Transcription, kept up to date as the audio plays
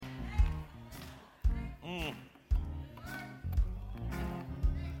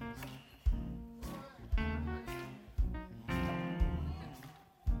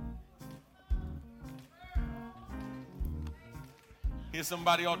Here's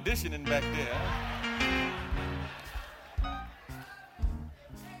somebody auditioning back there.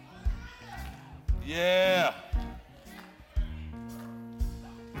 Yeah.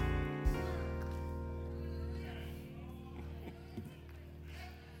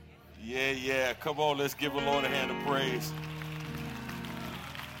 Yeah. Come on, let's give the Lord a hand of praise.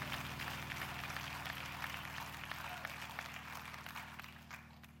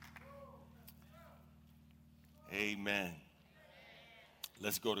 Amen.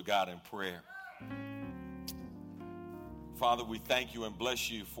 Let's go to God in prayer. Father, we thank you and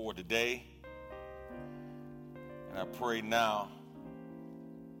bless you for today. And I pray now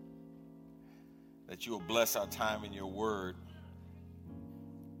that you will bless our time in your word,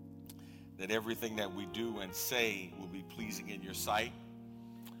 that everything that we do and say will be pleasing in your sight.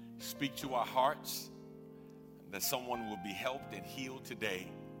 Speak to our hearts, that someone will be helped and healed today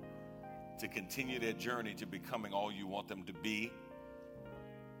to continue their journey to becoming all you want them to be.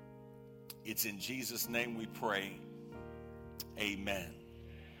 It's in Jesus' name we pray. Amen.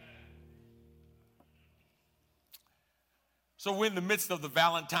 So we're in the midst of the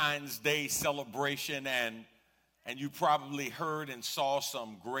Valentine's Day celebration, and you probably heard and saw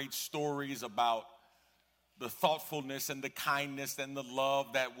some great stories about the thoughtfulness and the kindness and the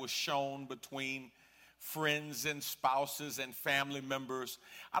love that was shown between friends and spouses and family members.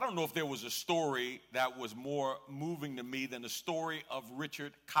 I don't know if there was a story that was more moving to me than the story of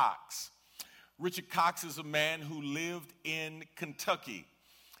Richard Cox. Richard Cox is a man who lived in Kentucky,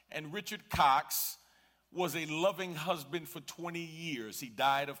 and Richard Cox was a loving husband for 20 years. He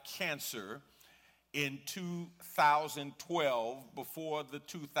died of cancer in 2012 before the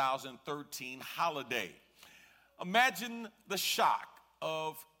 2013 holiday. Imagine the shock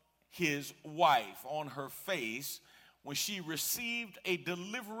of his wife on her face when she received a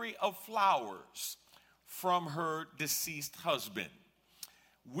delivery of flowers from her deceased husband.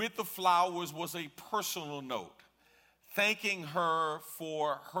 With the flowers was a personal note thanking her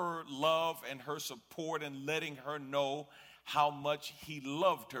for her love and her support and letting her know how much he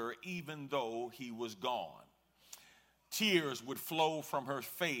loved her even though he was gone. Tears would flow from her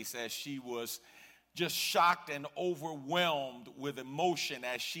face as she was just shocked and overwhelmed with emotion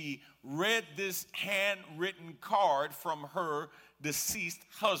as she read this handwritten card from her deceased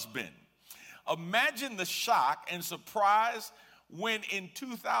husband. Imagine the shock and surprise when in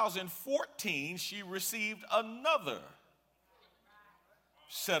 2014 she received another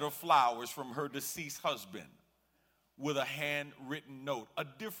set of flowers from her deceased husband with a handwritten note, a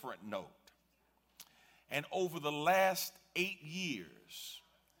different note. And over the last 8 years,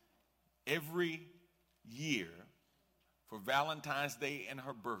 every year for Valentine's Day and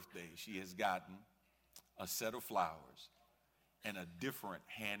her birthday, she has gotten a set of flowers and a different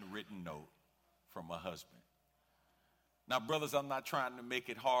handwritten note from her husband. Now, brothers, I'm not trying to make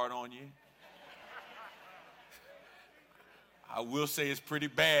it hard on you. I will say it's pretty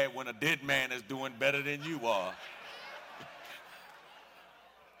bad when a dead man is doing better than you are.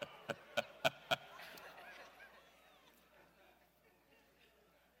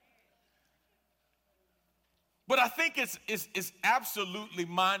 But I think it's absolutely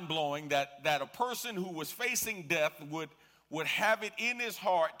mind-blowing that a person who was facing death would have it in his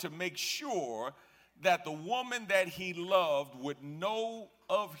heart to make sure that the woman that he loved would know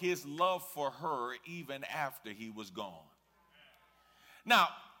of his love for her even after he was gone. Now,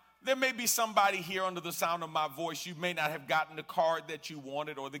 there may be somebody here under the sound of my voice. You may not have gotten the card that you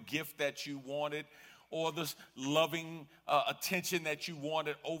wanted or the gift that you wanted or the loving attention that you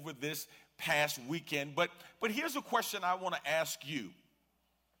wanted over this past weekend. But here's a question I want to ask you.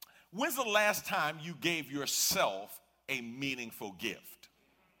 When's the last time you gave yourself a meaningful gift?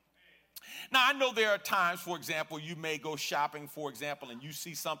 Now, I know there are times, for example, you may go shopping, for example, and you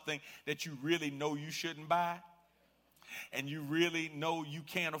see something that you really know you shouldn't buy and you really know you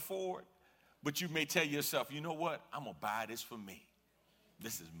can't afford, but you may tell yourself, you know what, I'm going to buy this for me.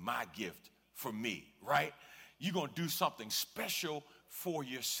 This is my gift for me, right? You're going to do something special for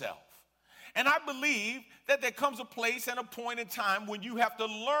yourself. And I believe that there comes a place and a point in time when you have to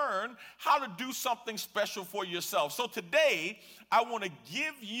learn how to do something special for yourself. So today, I want to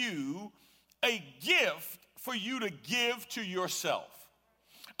give you a gift for you to give to yourself.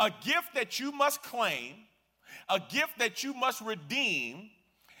 A gift that you must claim, a gift that you must redeem,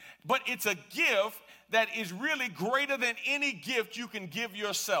 but it's a gift that is really greater than any gift you can give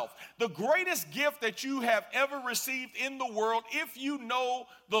yourself. The greatest gift that you have ever received in the world, if you know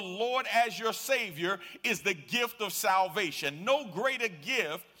the Lord as your Savior, is the gift of salvation. No greater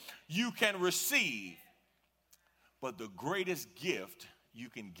gift you can receive. But the greatest gift you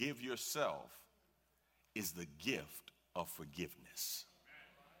can give yourself is the gift of forgiveness.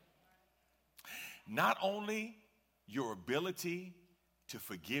 Not only your ability to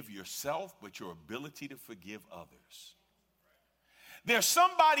forgive yourself, but your ability to forgive others. There's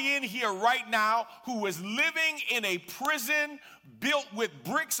somebody in here right now who is living in a prison built with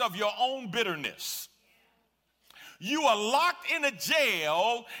bricks of your own bitterness. You are locked in a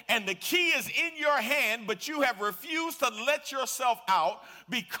jail and the key is in your hand, but you have refused to let yourself out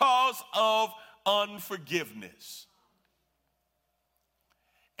because of unforgiveness.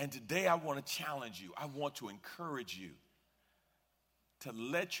 And today I want to challenge you. I want to encourage you to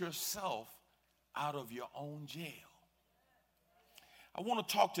let yourself out of your own jail. I want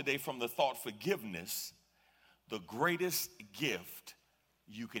to talk today from the thought forgiveness, the greatest gift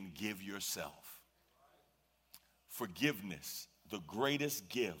you can give yourself. Forgiveness, the greatest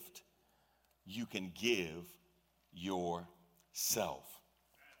gift you can give yourself.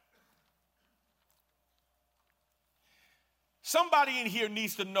 Somebody in here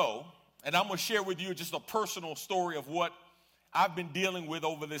needs to know, and I'm going to share with you just a personal story of what I've been dealing with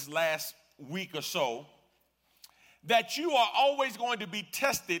over this last week or so, that you are always going to be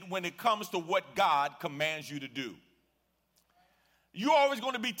tested when it comes to what God commands you to do. You're always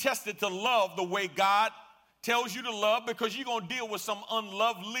going to be tested to love the way God tells you to love, because you're going to deal with some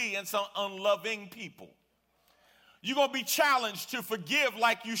unlovely and some unloving people. You're going to be challenged to forgive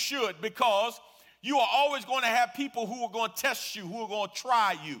like you should, because you are always going to have people who are going to test you, who are going to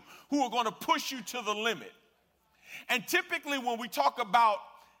try you, who are going to push you to the limit. And typically when we talk about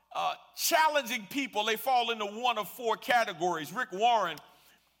challenging people, they fall into one of four categories. Rick Warren,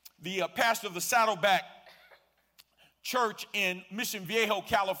 the pastor of the Saddleback Church in Mission Viejo,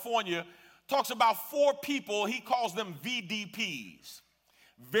 California, talks about four people. He calls them VDPs,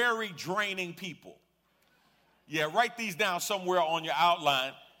 very draining people. Yeah, write these down somewhere on your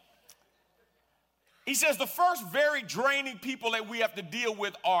outline. He says the first very draining people that we have to deal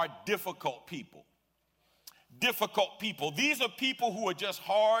with are difficult people. Difficult people. These are people who are just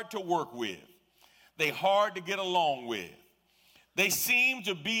hard to work with. They're hard to get along with. They seem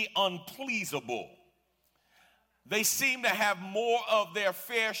to be unpleasable. They seem to have more than their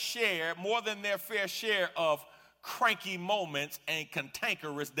fair share of cranky moments and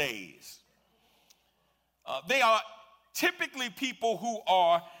cantankerous days. They are typically people who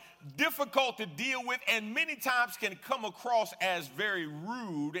are difficult to deal with and many times can come across as very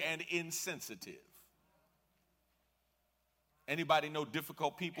rude and insensitive. Anybody know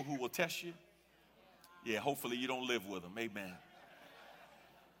difficult people who will test you? Yeah, hopefully you don't live with them. Amen.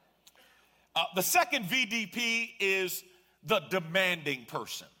 The second VDP is the demanding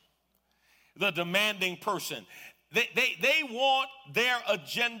person. The demanding person. They want their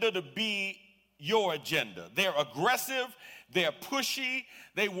agenda to be your agenda. They're aggressive. They're pushy.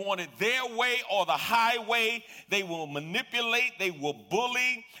 They want it their way or the highway. They will manipulate. They will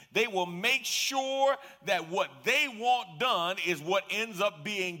bully. They will make sure that what they want done is what ends up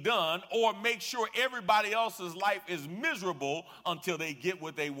being done, or make sure everybody else's life is miserable until they get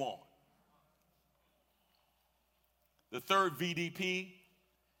what they want. The third VDP,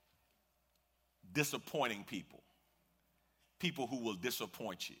 disappointing people. People who will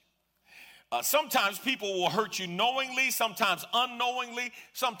disappoint you. Sometimes people will hurt you knowingly, sometimes unknowingly,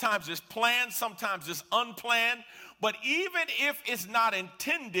 sometimes it's planned, sometimes it's unplanned. But even if it's not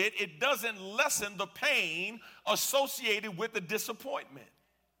intended, it doesn't lessen the pain associated with the disappointment.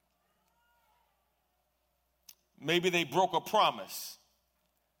 Maybe they broke a promise.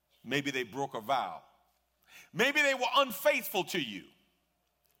 Maybe they broke a vow. Maybe they were unfaithful to you.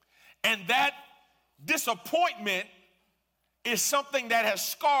 And that disappointment is something that has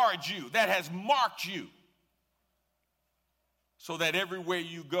scarred you, that has marked you, so that everywhere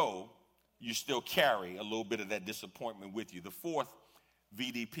you go, you still carry a little bit of that disappointment with you. The fourth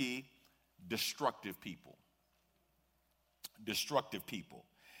VDP, destructive people. Destructive people.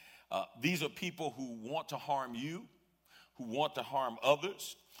 These are people who want to harm you, who want to harm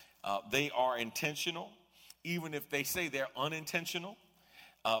others. They are intentional, even if they say they're unintentional.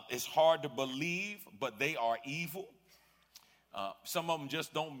 It's hard to believe, but they are evil. Some of them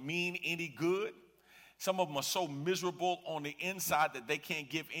just don't mean any good. Some of them are so miserable on the inside that they can't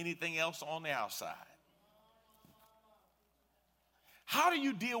give anything else on the outside. How do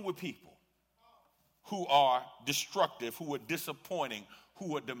you deal with people who are destructive, who are disappointing,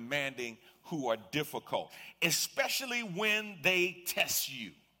 who are demanding, who are difficult, especially when they test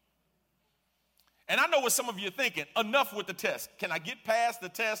you? And I know what some of you are thinking, enough with the test. Can I get past the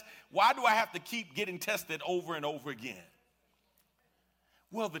test? Why do I have to keep getting tested over and over again?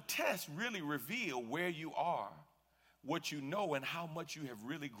 Well, the tests really reveal where you are, what you know, and how much you have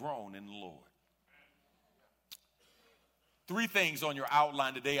really grown in the Lord. Three things on your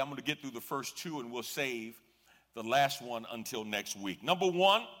outline today. I'm going to get through the first two and we'll save the last one until next week. Number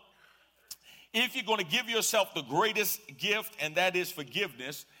one, if you're going to give yourself the greatest gift, and that is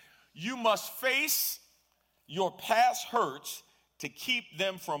forgiveness, you must face your past hurts to keep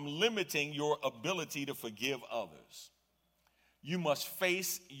them from limiting your ability to forgive others. You must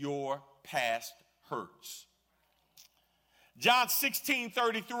face your past hurts. John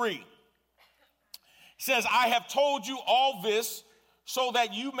 16:33 says, I have told you all this so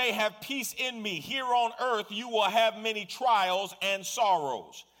that you may have peace in me. Here on earth you will have many trials and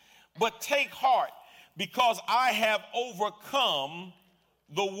sorrows. But take heart, because I have overcome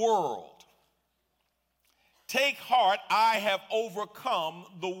the world. Take heart, I have overcome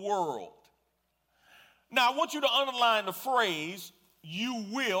the world. Now, I want you to underline the phrase, you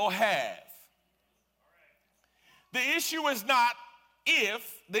will have. The issue is not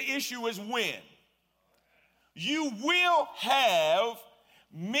if, the issue is when. You will have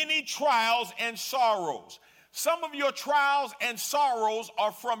many trials and sorrows. Some of your trials and sorrows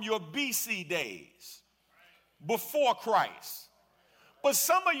are from your BC days, before Christ. But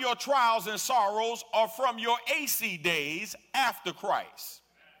some of your trials and sorrows are from your AC days, after Christ.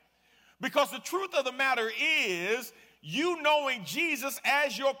 Because the truth of the matter is, you knowing Jesus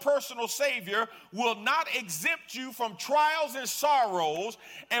as your personal Savior will not exempt you from trials and sorrows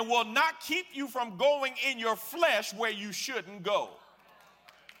and will not keep you from going in your flesh where you shouldn't go.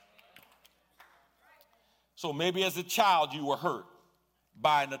 So maybe as a child you were hurt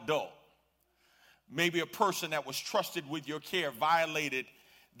by an adult. Maybe a person that was trusted with your care violated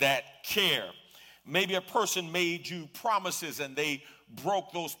that care. Maybe a person made you promises and they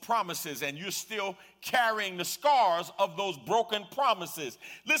broke those promises, and you're still carrying the scars of those broken promises.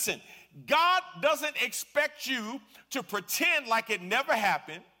 Listen, God doesn't expect you to pretend like it never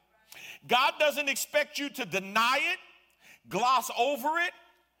happened. God doesn't expect you to deny it, gloss over it,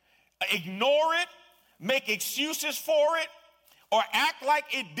 ignore it, make excuses for it, or act like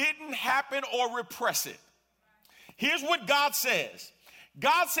it didn't happen or repress it. Here's what God says.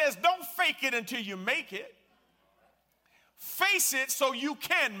 God says, don't fake it until you make it. Face it so you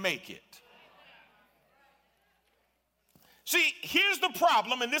can make it. See, here's the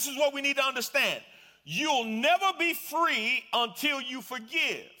problem, and this is what we need to understand. You'll never be free until you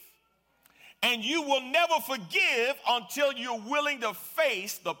forgive. And you will never forgive until you're willing to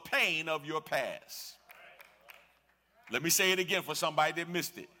face the pain of your past. Let me say it again for somebody that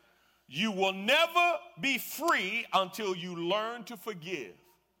missed it. You will never be free until you learn to forgive.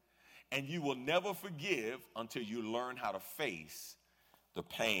 And you will never forgive until you learn how to face the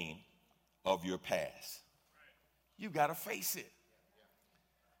pain of your past. You got to face it.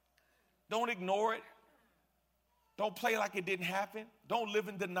 Don't ignore it. Don't play like it didn't happen. Don't live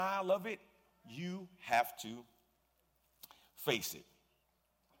in denial of it. You have to face it.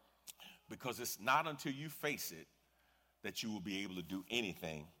 Because it's not until you face it that you will be able to do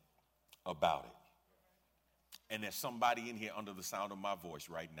anything about it. And there's somebody in here under the sound of my voice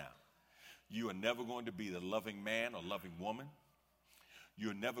right now. You are never going to be the loving man or loving woman.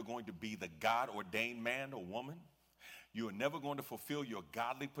 You're never going to be the God-ordained man or woman. You are never going to fulfill your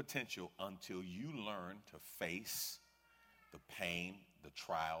godly potential until you learn to face the pain, the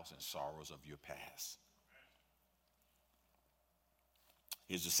trials, and sorrows of your past.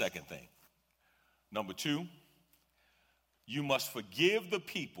 Here's the second thing. Number two, you must forgive the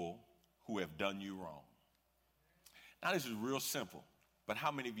people who have done you wrong. Now, this is real simple, but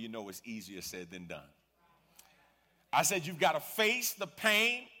how many of you know it's easier said than done? I said you've got to face the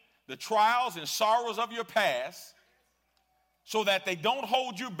pain, the trials, and sorrows of your past so that they don't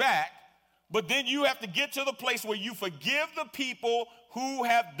hold you back, but then you have to get to the place where you forgive the people who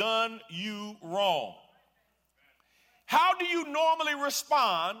have done you wrong. How do you normally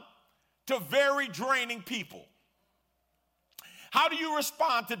respond to very draining people? How do you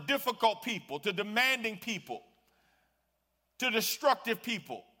respond to difficult people, to demanding people, to destructive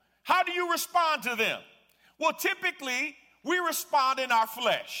people? How do you respond to them? Well, typically, we respond in our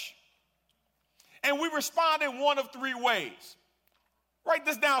flesh. And we respond in one of three ways. Write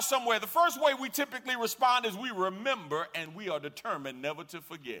this down somewhere. The first way we typically respond is we remember and we are determined never to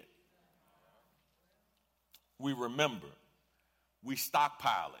forget. We remember. We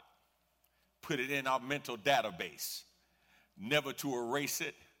stockpile it. Put it in our mental database. Never to erase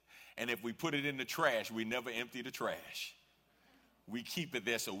it. And if we put it in the trash, we never empty the trash. We keep it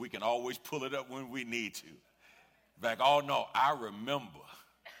there so we can always pull it up when we need to. Like, oh no, I remember.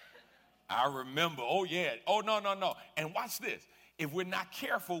 Oh yeah. Oh no. And watch this. if we're not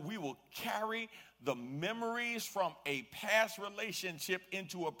careful, we will carry the memories from a past relationship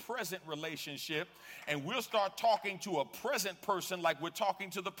into a present relationship, and we'll start talking to a present person like we're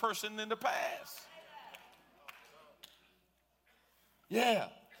talking to the person in the past. Yeah.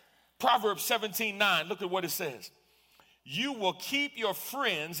 Proverbs 17:9, look at what it says. You will keep your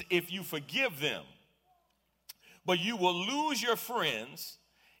friends if you forgive them, but you will lose your friends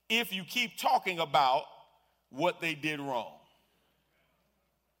if you keep talking about what they did wrong.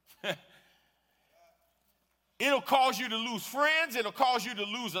 It'll cause you to lose friends. It'll cause you to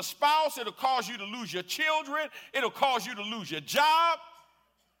lose a spouse. It'll cause you to lose your children. It'll cause you to lose your job.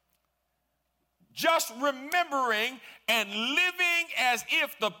 Just remembering and living as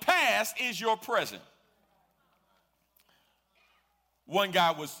if the past is your present. One guy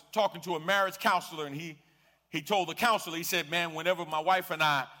was talking to a marriage counselor, and he told the counselor, he said, man, whenever my wife and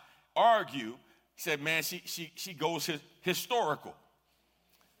I argue, he said, man, she goes historical.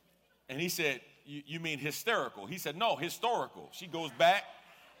 And he said, you mean hysterical? He said, no, historical. She goes back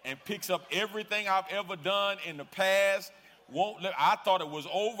and picks up everything I've ever done in the past. I thought it was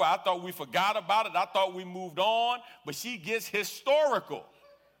over. I thought we forgot about it. I thought we moved on. But she gets historical.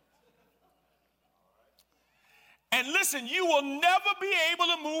 And listen, you will never be able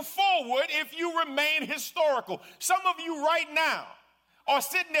to move forward if you remain historical. Some of you right now are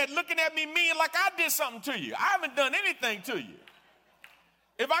sitting there looking at me mean like I did something to you. I haven't done anything to you.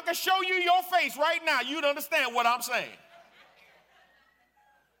 If I could show you your face right now, you'd understand what I'm saying.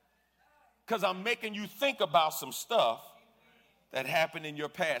 Because I'm making you think about some stuff that happened in your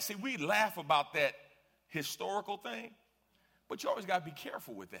past. See, we laugh about that historical thing, but you always got to be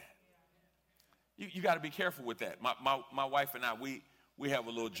careful with that. You got to be careful with that. My wife and I, we have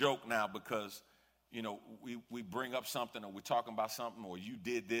a little joke now because, you know, we bring up something or we're talking about something or you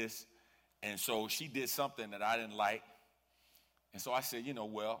did this. And so she did something that I didn't like. And so I said, because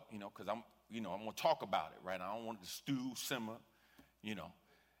I'm going to talk about it, right? I don't want it to stew, simmer,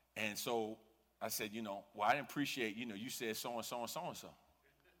 And so I said, well, I didn't appreciate, you said so-and-so and so-and-so.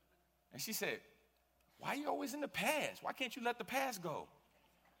 And she said, why are you always in the past? Why can't you let the past go?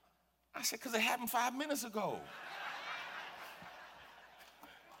 I said, because it happened 5 minutes ago.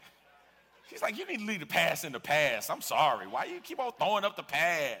 She's like, you need to leave the past in the past. I'm sorry. Why you keep on throwing up the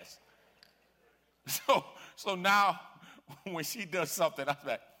past? So now when she does something, I'm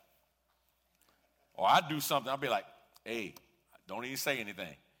like, or I do something, I'll be like, hey, don't even say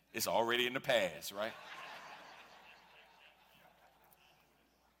anything. It's already in the past, right?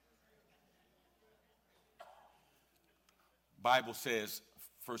 Bible says,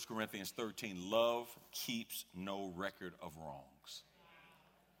 1 Corinthians 13, love keeps no record of wrongs.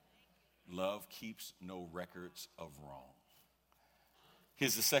 Love keeps no records of wrong.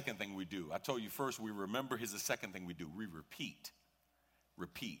 Here's the second thing we do. I told you first we remember. Here's the second thing we do. We repeat.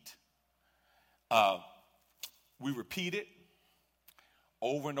 Repeat. We repeat it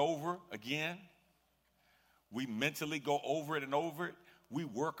over and over again. We mentally go over it and over it. We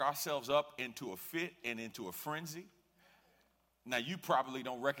work ourselves up into a fit and into a frenzy. Now, you probably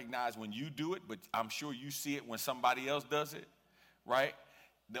don't recognize when you do it, but I'm sure you see it when somebody else does it, right?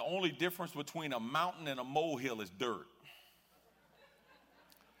 The only difference between a mountain and a molehill is dirt.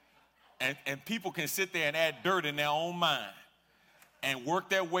 And people can sit there and add dirt in their own mind and work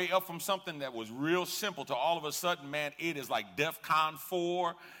their way up from something that was real simple to all of a sudden, man, it is like DEFCON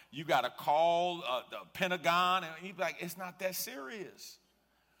 4. You got to call the Pentagon, and you're like, it's not that serious.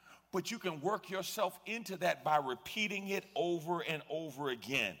 But you can work yourself into that by repeating it over and over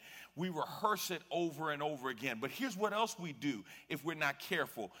again. We rehearse it over and over again. But here's what else we do if we're not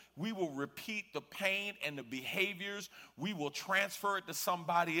careful. We will repeat the pain and the behaviors. We will transfer it to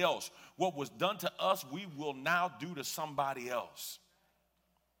somebody else. What was done to us, we will now do to somebody else.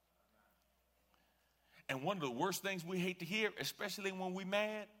 And one of the worst things we hate to hear, especially when we're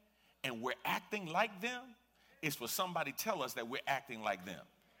mad and we're acting like them, is for somebody to tell us that we're acting like them.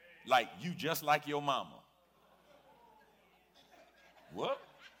 Like, you just like your mama. What?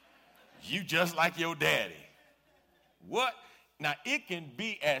 You just like your daddy. What? Now, it can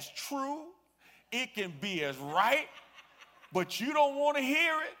be as true, it can be as right, but you don't want to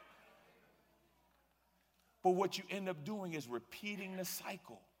hear it. But what you end up doing is repeating the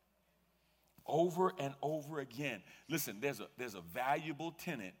cycle over and over again. Listen, there's a valuable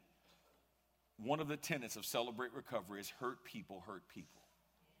tenet. One of the tenets of Celebrate Recovery is hurt people hurt people.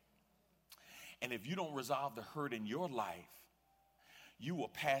 And if you don't resolve the hurt in your life, you will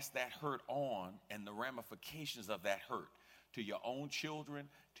pass that hurt on and the ramifications of that hurt to your own children,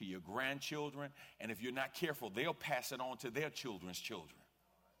 to your grandchildren, and if you're not careful, they'll pass it on to their children's children.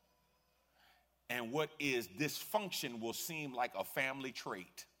 And what is dysfunction will seem like a family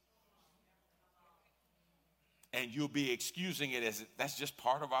trait. And you'll be excusing it as that's just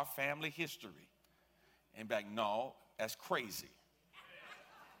part of our family history. And be like, no, that's crazy.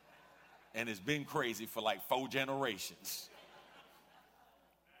 And it's been crazy for like 4 generations.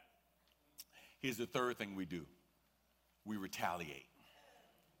 Here's the third thing we do. We retaliate.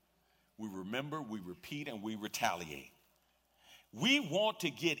 We remember, we repeat, and we retaliate. We want to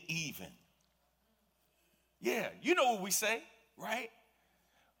get even. Yeah, you know what we say, right?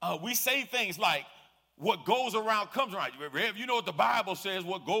 We say things like, what goes around comes around. You know what the Bible says,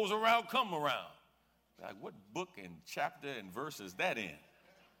 what goes around come around. Like, what book and chapter and verse is that in?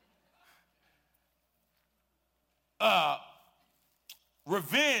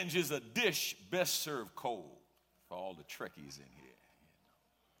 Revenge is a dish best served cold, for all the Trekkies in here.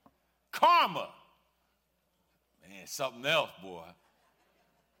 Karma, man, something else, boy.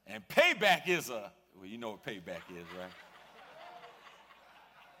 And payback is well, you know what payback is, right?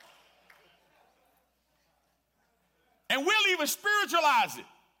 And we'll even spiritualize it.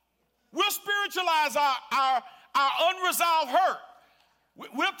 We'll spiritualize our unresolved hurt.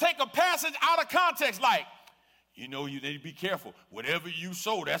 We'll take a passage out of context like, you know, you need to be careful. Whatever you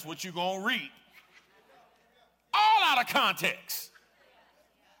sow, that's what you're going to reap. All out of context.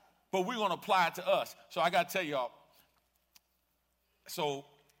 But we're going to apply it to us. So I got to tell y'all, so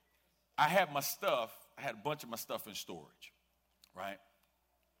I had a bunch of my stuff in storage, right?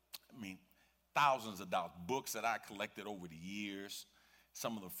 I mean, thousands of dollars, books that I collected over the years,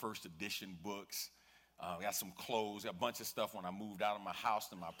 some of the first edition books. I got some clothes, got a bunch of stuff when I moved out of my house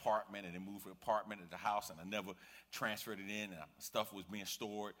to my apartment, and then moved from the apartment to the house, and I never transferred it in, and stuff was being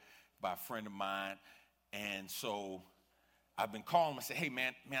stored by a friend of mine. And so I've been calling him. I said, hey,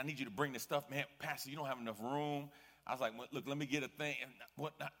 man, I need you to bring this stuff. Man, Pastor, you don't have enough room. I was like, well, look, let me get a thing.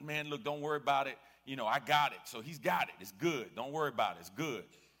 What, man, look, don't worry about it. You know, I got it. So he's got it. It's good. Don't worry about it. It's good.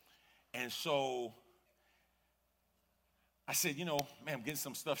 And so I said, you know, man, I'm getting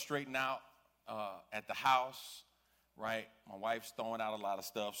some stuff straightened out at the house, right? My wife's throwing out a lot of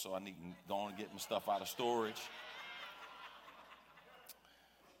stuff, so I need to go on and get my stuff out of storage.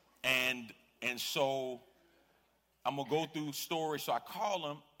 And so I'm going to go through storage. So I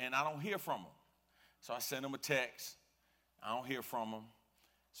call him, and I don't hear from him. So I send him a text. I don't hear from him.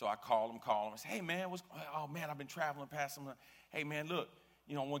 So I call him. I say, hey, man, oh, man, I've been traveling past him. Hey, man, look,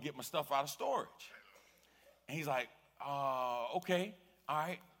 you know, I want to get my stuff out of storage. And he's like, okay, all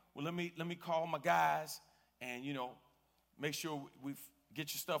right. Well, let me call my guys and, you know, make sure we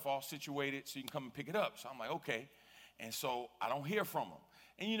get your stuff all situated so you can come and pick it up. So I'm like, okay. And so I don't hear from him.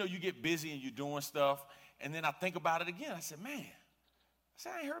 And, you know, you get busy and you're doing stuff. And then I think about it again. I said, man,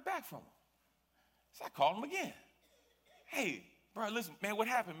 I ain't heard back from him. So I called him again. Hey, bro, listen, man, what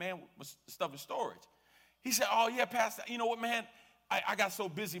happened, man, with stuff in storage? He said, oh, yeah, Pastor, you know what, man? I got so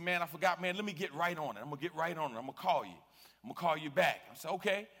busy, man, I forgot, man, let me get right on it. I'm going to get right on it. I'm going to call you. I'm going to call you back. I said,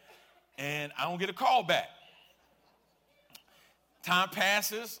 okay. And I don't get a call back. Time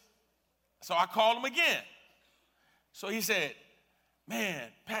passes, so I called him again. So he said, man,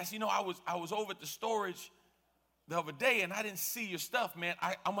 Pastor, you know, I was over at the storage the other day, and I didn't see your stuff, man.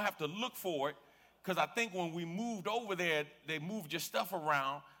 I'm going to have to look for it, because I think when we moved over there, they moved your stuff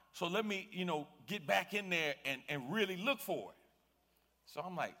around. So let me, you know, get back in there and really look for it. So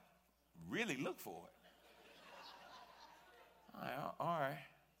I'm like, really look for it? All right.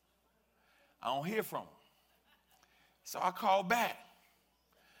 I don't hear from him. So I call back.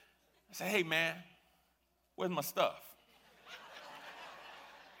 I say, hey, man, where's my stuff?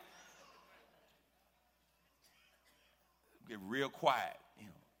 Get real quiet, you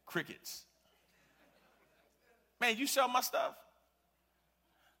know, crickets. Man, you sell my stuff?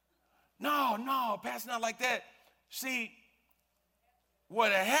 No, Pastor, not like that. See,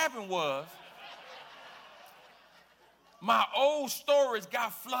 what had happened was my old storage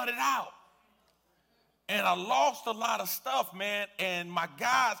got flooded out. And I lost a lot of stuff, man. And my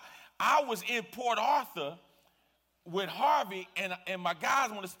guys, I was in Port Arthur with Harvey, and my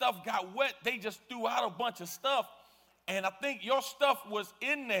guys, when the stuff got wet, they just threw out a bunch of stuff. And I think your stuff was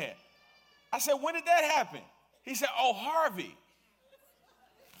in there. I said, when did that happen? He said, oh, Harvey.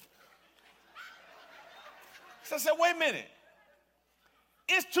 So I said, wait a minute.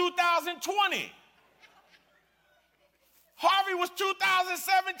 It's 2020. Harvey was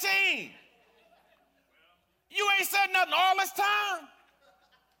 2017. You ain't said nothing all this time.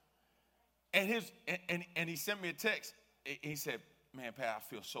 And he sent me a text. He said, man, Pat, I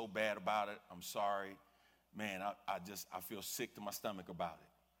feel so bad about it. I'm sorry. Man, I feel sick to my stomach about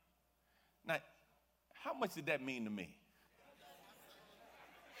it. Now, how much did that mean to me?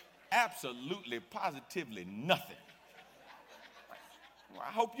 absolutely, positively nothing. Well,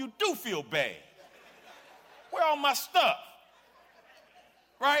 I hope you do feel bad. Where all my stuff?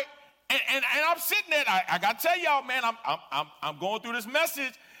 Right? And I'm sitting there, I got to tell y'all, man, I'm going through this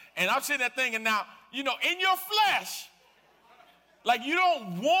message, and I'm sitting there thinking, now, you know, in your flesh, like you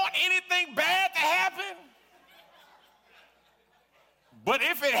don't want anything bad to happen. But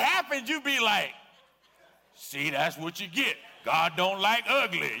if it happens, you be like, see, that's what you get. God don't like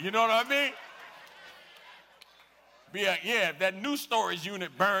ugly. You know what I mean? Be like, yeah, if that new storage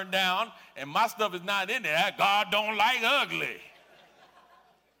unit burned down and my stuff is not in there, God don't like ugly.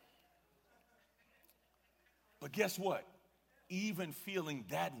 But guess what? Even feeling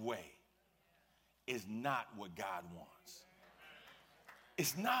that way is not what God wants.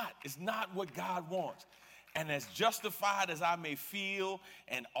 It's not what God wants. And as justified as I may feel,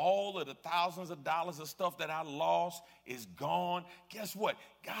 and all of the thousands of dollars of stuff that I lost is gone, guess what?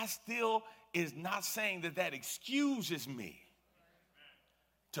 God still is not saying that excuses me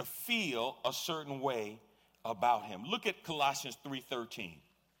to feel a certain way about him. Look at Colossians 3:13.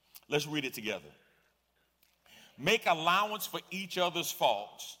 Let's read it together. Make allowance for each other's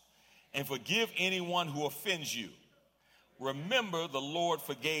faults and forgive anyone who offends you. Remember, the Lord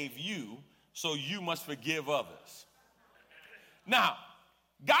forgave you, so you must forgive others. Now,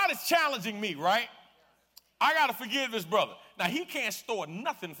 God is challenging me, right? I got to forgive this brother. Now, he can't store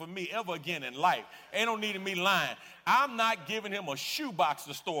nothing for me ever again in life. Ain't no need of me lying. I'm not giving him a shoebox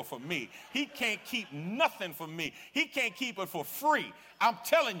to store for me. He can't keep nothing for me. He can't keep it for free. I'm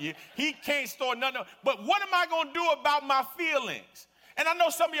telling you, he can't store nothing. But what am I going to do about my feelings? And I know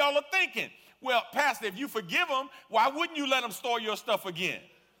some of y'all are thinking, well, Pastor, if you forgive him, why wouldn't you let him store your stuff again?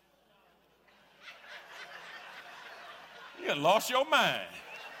 You done lost your mind.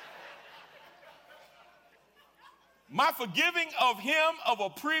 My forgiving of him of a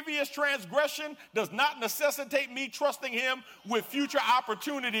previous transgression does not necessitate me trusting him with future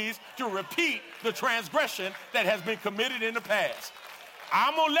opportunities to repeat the transgression that has been committed in the past.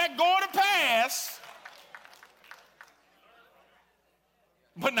 I'm going to let go of the past,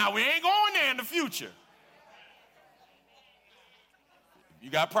 but now we ain't going there in the future. You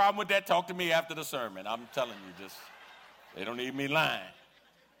got a problem with that? Talk to me after the sermon. I'm telling you, they don't need me lying.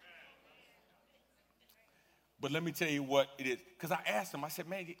 But let me tell you what it is. Because I asked him, I said,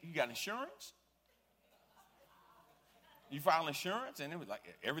 man, you got insurance? You file insurance? And it was like,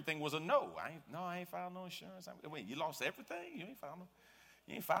 everything was a no. I ain't filed no insurance. Wait, you lost everything? You ain't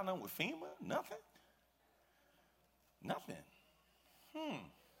filed nothing with FEMA? Nothing?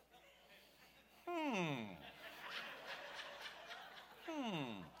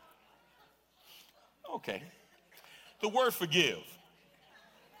 Okay. The word forgive.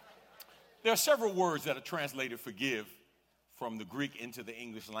 There are several words that are translated forgive from the Greek into the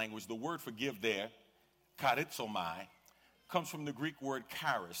English language. The word forgive there, charizomai, comes from the Greek word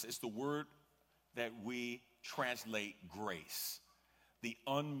charis. It's the word that we translate grace, the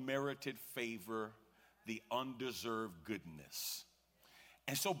unmerited favor, the undeserved goodness.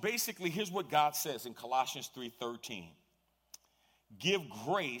 And so basically, here's what God says in Colossians 3:13. Give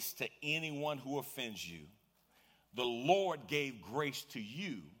grace to anyone who offends you. The Lord gave grace to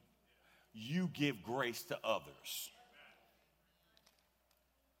you. You give grace to others.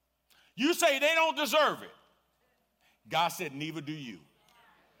 You say they don't deserve it. God said, neither do you.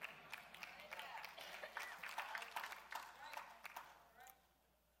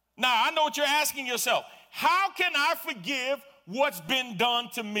 Now, I know what you're asking yourself. How can I forgive what's been done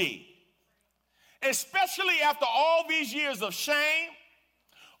to me? Especially after all these years of shame,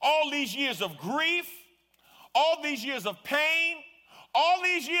 all these years of grief, all these years of pain, all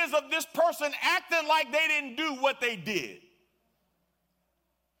these years of this person acting like they didn't do what they did.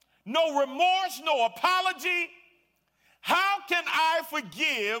 No remorse, no apology. How can I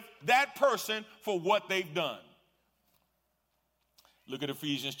forgive that person for what they've done? Look at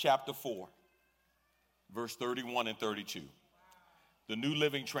Ephesians chapter 4, verse 31 and 32. The New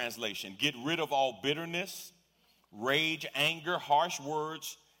Living Translation. Get rid of all bitterness, rage, anger, harsh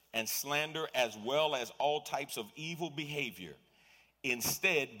words, and slander, as well as all types of evil behavior.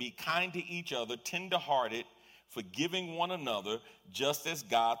 Instead, be kind to each other, tender-hearted, forgiving one another, just as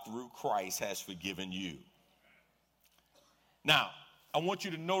God through Christ has forgiven you. Now, I want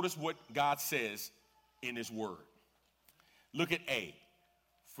you to notice what God says in his word. Look at A.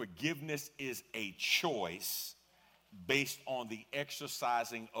 Forgiveness is a choice based on the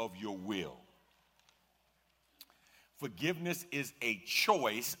exercising of your will. Forgiveness is a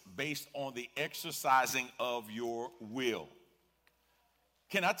choice based on the exercising of your will.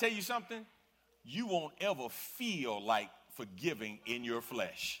 Can I tell you something? You won't ever feel like forgiving in your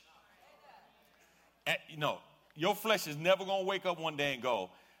flesh. Your flesh is never going to wake up one day and go,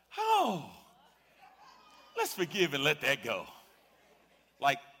 oh, let's forgive and let that go.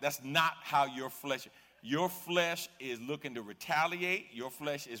 Like, that's not how your flesh is looking to retaliate. Your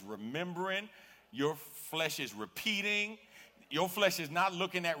flesh is remembering. Your flesh is repeating. Your flesh is not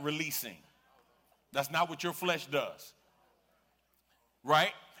looking at releasing. That's not what your flesh does.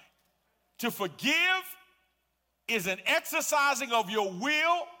 Right? To forgive is an exercising of your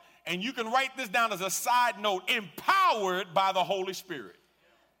will, and you can write this down as a side note, empowered by the Holy Spirit.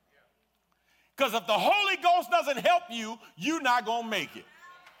 Because if the Holy Ghost doesn't help you, you're not going to make it.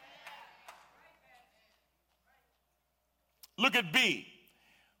 Look at B.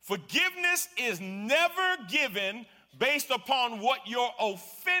 Forgiveness is never given based upon what your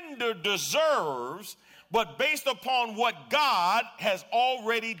offender deserves, but based upon what God has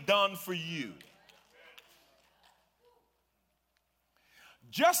already done for you.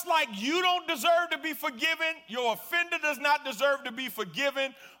 Just like you don't deserve to be forgiven, your offender does not deserve to be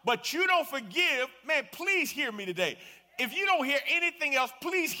forgiven, but you don't forgive. Man, please hear me today. If you don't hear anything else,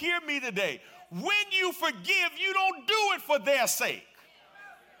 please hear me today. When you forgive, you don't do it for their sake.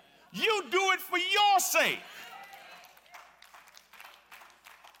 You do it for your sake.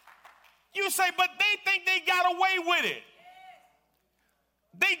 You say, but they think they got away with it.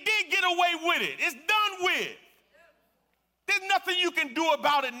 They did get away with it. It's done with. There's nothing you can do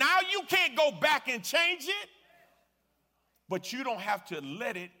about it now. You can't go back and change it. But you don't have to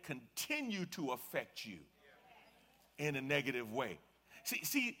let it continue to affect you in a negative way.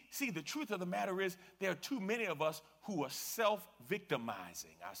 See, the truth of the matter is there are too many of us who are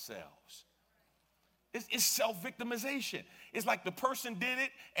self-victimizing ourselves. It's self-victimization. It's like the person did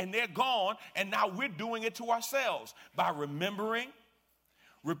it and they're gone, and now we're doing it to ourselves by remembering,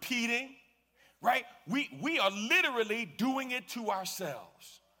 repeating, right? We are literally doing it to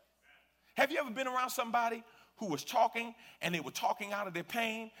ourselves. Have you ever been around somebody who was talking and they were talking out of their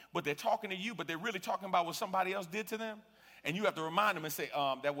pain, but they're talking to you, but they're really talking about what somebody else did to them? And you have to remind them and say,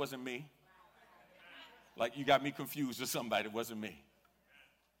 that wasn't me. Like, you got me confused with somebody. It wasn't me.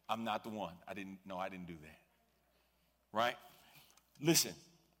 I'm not the one. I didn't do that. Right? Listen,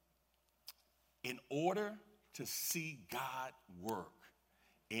 in order to see God work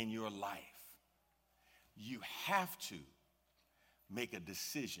in your life, you have to make a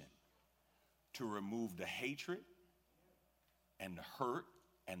decision to remove the hatred and the hurt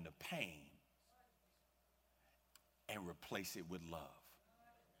and the pain and replace it with love.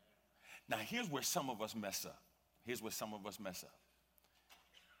 Now, here's where some of us mess up.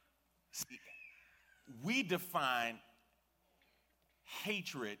 See, we define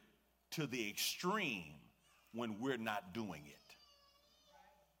hatred to the extreme when we're not doing it,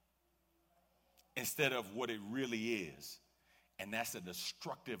 instead of what it really is, and that's a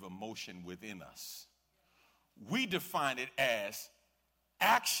destructive emotion within us. We define it as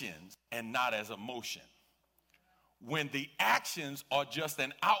actions and not as emotion, when the actions are just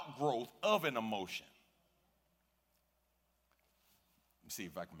an outgrowth of an emotion. Let me see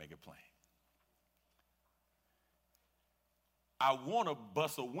if I can make it plain. I want to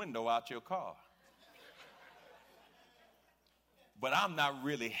bust a window out your car, but I'm not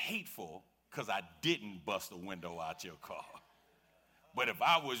really hateful because I didn't bust a window out your car. But if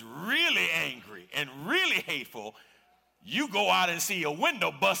I was really angry and really hateful, you go out and see a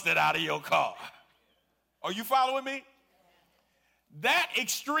window busted out of your car. Are you following me? That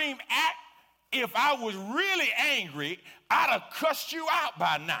extreme act, if I was really angry, I'd have cussed you out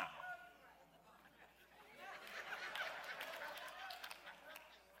by now.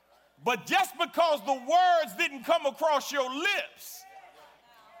 But just because the words didn't come across your lips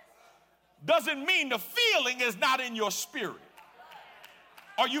doesn't mean the feeling is not in your spirit.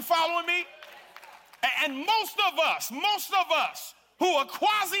 Are you following me? And most of us who are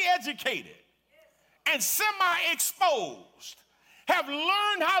quasi-educated and semi-exposed have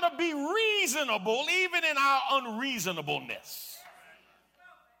learned how to be reasonable even in our unreasonableness.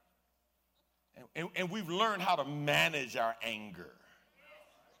 And we've learned how to manage our anger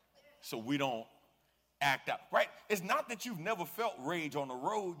so we don't act out, right? It's not that you've never felt rage on the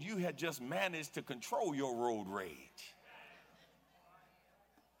road. You had just managed to control your road rage.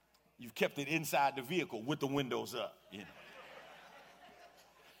 You've kept it inside the vehicle with the windows up,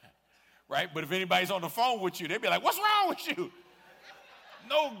 Right? But if anybody's on the phone with you, they'd be like, what's wrong with you?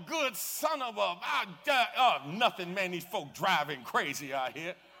 No good son of a, nothing, man, these folk driving crazy out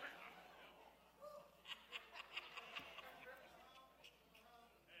here.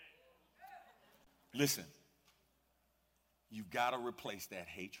 Listen, you've got to replace that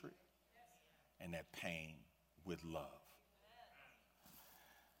hatred and that pain with love.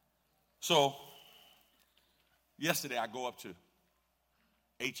 So Yesterday, I go up to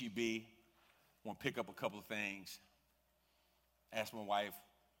HEB, want to pick up a couple of things. Ask my wife,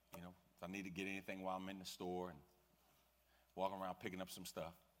 if I need to get anything while I'm in the store, and walking around picking up some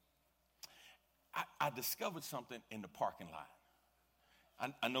stuff. I discovered something in the parking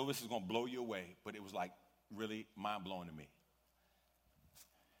lot. I know this is going to blow you away, but it was like really mind-blowing to me.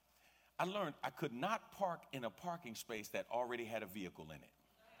 I learned I could not park in a parking space that already had a vehicle in it.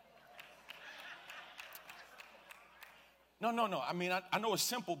 No. I mean, I know it's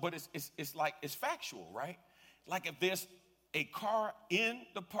simple, but it's factual, right? Like if there's a car in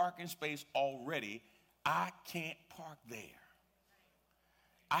the parking space already, I can't park there.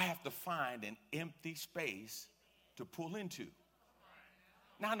 I have to find an empty space to pull into.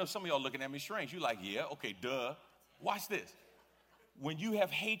 Now, I know some of y'all looking at me strange. You're like, yeah, okay, duh. Watch this. When you have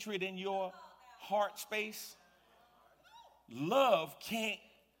hatred in your heart space, love can't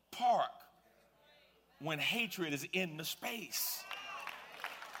park when hatred is in the space.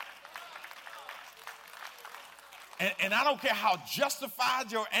 And I don't care how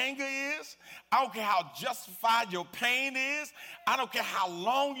justified your anger is. I don't care how justified your pain is. I don't care how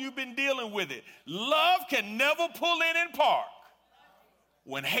long you've been dealing with it. Love can never pull in and park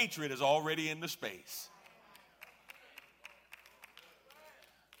when hatred is already in the space.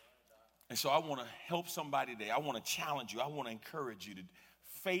 And so I want to help somebody today. I want to challenge you. I want to encourage you to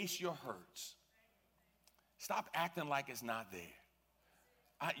face your hurts. Stop acting like it's not there.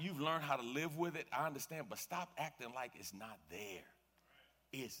 You've learned how to live with it, I understand, but stop acting like it's not there.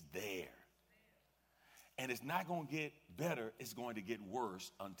 It's there. And it's not going to get better. It's going to get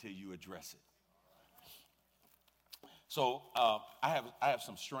worse until you address it. So I have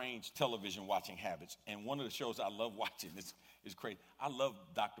some strange television watching habits, and one of the shows I love watching is crazy. I love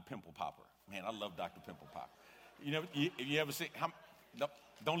Dr. Pimple Popper. Man, I love Dr. Pimple Popper. You ever see?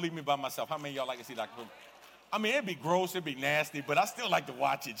 Don't leave me by myself. How many of y'all like to see Dr. Pimple? I mean, it'd be gross, it'd be nasty, but I still like to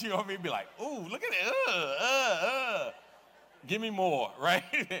watch it. You know what I mean? Be like, ooh, look at it. Give me more, right?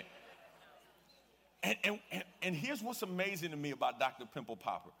 and here's what's amazing to me about Dr. Pimple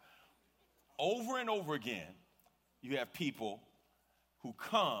Popper. Over and over again, you have people who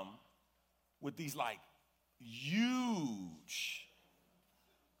come with these like huge,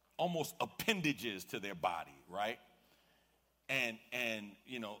 almost appendages to their body, right? And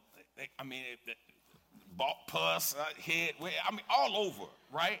pus, head, all over,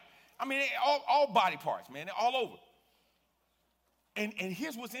 right? All body parts, man, they're all over. And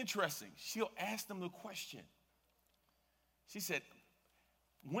here's what's interesting. She'll ask them the question. She said,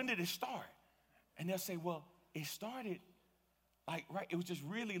 when did it start? And they'll say, well, it started it was just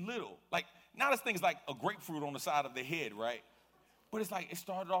really little. Like, now this thing's like a grapefruit on the side of the head, right? But it's like it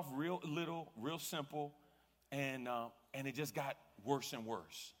started off real little, real simple, and it just got worse and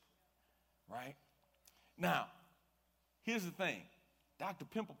worse, right? Now, here's the thing. Dr.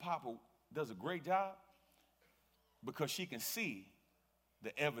 Pimple Popper does a great job because she can see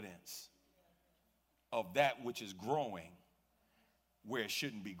the evidence of that which is growing where it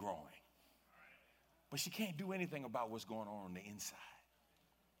shouldn't be growing. But she can't do anything about what's going on the inside.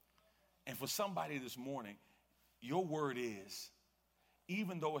 And for somebody this morning, your word is,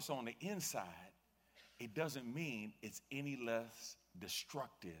 even though it's on the inside, it doesn't mean it's any less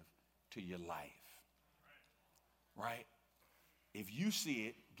destructive to your life. Right? If you see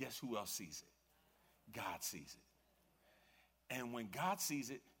it, guess who else sees it? God sees it. And when God sees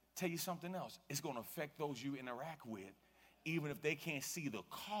it, tell you something else. It's going to affect those you interact with, even if they can't see the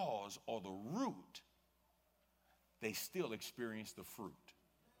cause or the root, they still experience the fruit.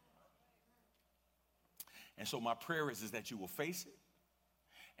 And so my prayer is that you will face it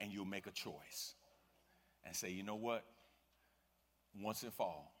and you'll make a choice and say, you know what? Once and for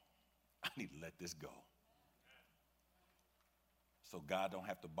all, I need to let this go. So God don't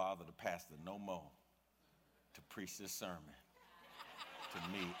have to bother the pastor no more to preach this sermon to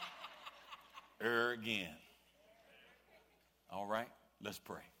me again. All right, let's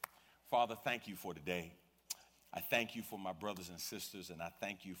pray. Father, thank you for today. I thank you for my brothers and sisters, and I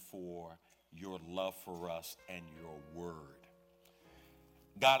thank you for your love for us and your word.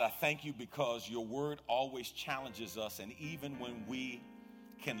 God, I thank you because your word always challenges us, and even when we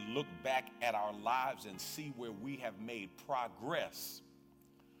can look back at our lives and see where we have made progress,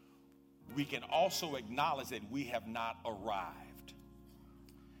 we can also acknowledge that we have not arrived.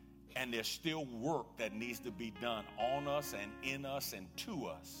 And there's still work that needs to be done on us and in us and to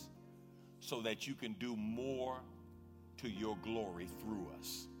us so that you can do more to your glory through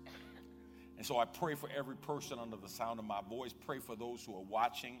us. And so I pray for every person under the sound of my voice. Pray for those who are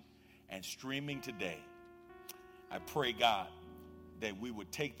watching and streaming today. I pray, God, that we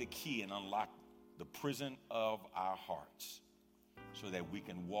would take the key and unlock the prison of our hearts so that we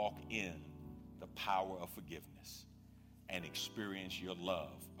can walk in the power of forgiveness and experience your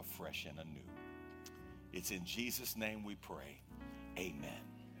love afresh and anew. It's in Jesus' name we pray. Amen.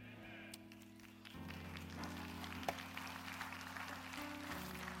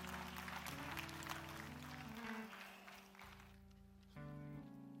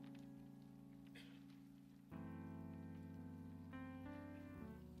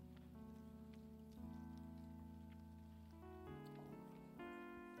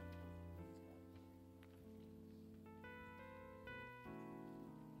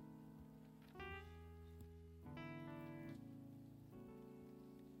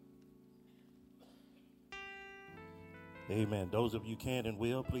 Amen. Those of you can and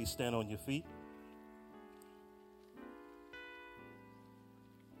will, please stand on your feet.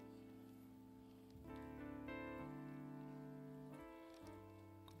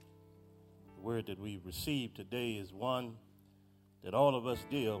 The word that we received today is one that all of us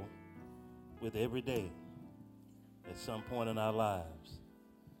deal with every day at some point in our lives.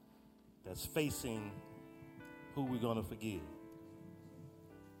 That's facing who we're going to forgive.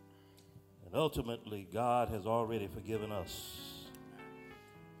 And ultimately, God has already forgiven us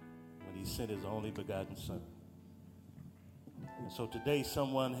when he sent his only begotten Son. And so today,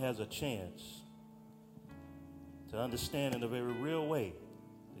 someone has a chance to understand in a very real way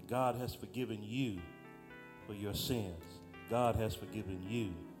that God has forgiven you for your sins. God has forgiven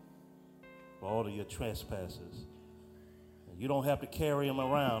you for all of your trespasses. And you don't have to carry them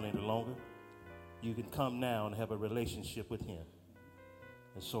around any longer. You can come now and have a relationship with him.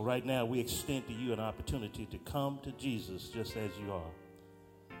 And so right now we extend to you an opportunity to come to Jesus just as you are.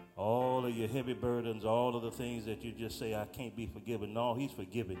 All of your heavy burdens, all of the things that you just say, I can't be forgiven. No, he's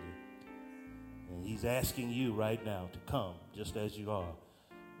forgiven you. And he's asking you right now to come just as you are.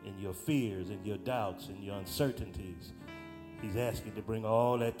 In your fears, in your doubts, in your uncertainties. He's asking to bring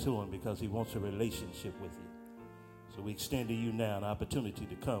all that to him because he wants a relationship with you. So we extend to you now an opportunity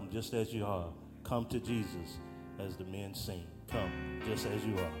to come just as you are. Come to Jesus as the men sing. Come just as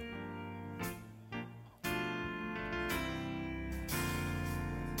you are.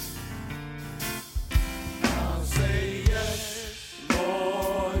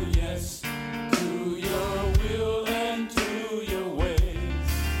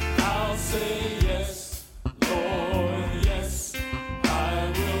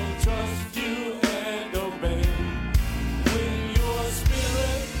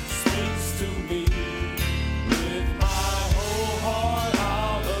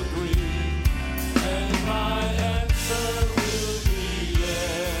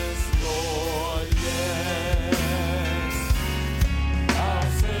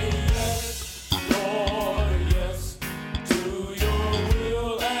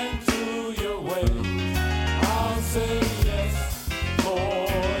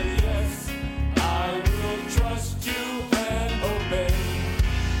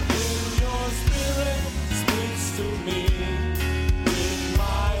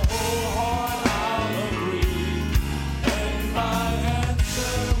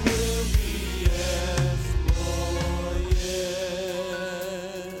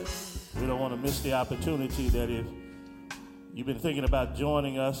 Opportunity that if you've been thinking about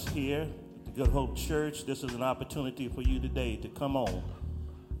joining us here at the Good Hope Church, this is an opportunity for you today to come on.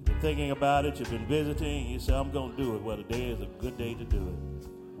 You've been thinking about it, you've been visiting, you say, I'm going to do it. Well, today is a good day to do it.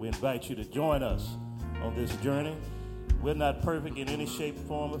 We invite you to join us on this journey. We're not perfect in any shape,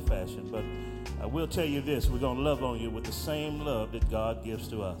 form, or fashion, but I will tell you this, we're going to love on you with the same love that God gives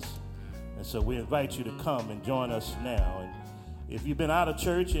to us. And so we invite you to come and join us now. And if you've been out of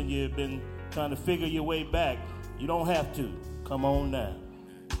church and you've been trying to figure your way back, you don't have to. Come on now.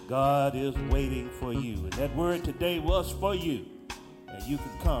 God is waiting for you. And that word today was for you. And you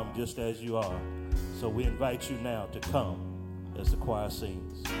can come just as you are. So we invite you now to come as the choir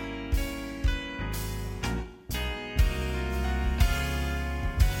sings.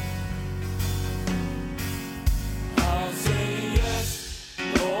 I'll say yes,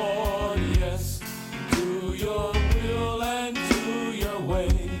 Lord, yes, to your will and to your way.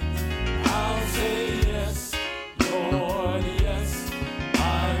 I'll say yes, Lord, yes,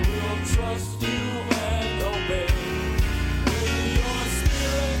 I will trust you and obey. When your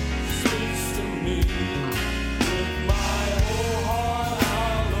spirit speaks to me, with my whole heart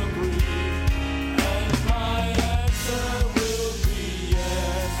I'll agree, and my answer will be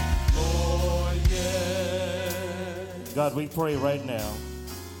yes, Lord, yes. God, we pray right now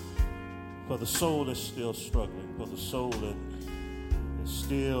for the soul that's still struggling, for the soul that is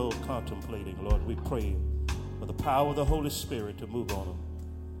still contemplating. Lord, we pray for the power of the Holy Spirit to move on them.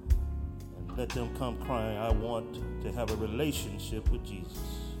 And let them come crying, I want to have a relationship with Jesus.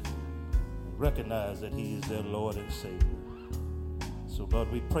 Recognize that he is their Lord and Savior. So,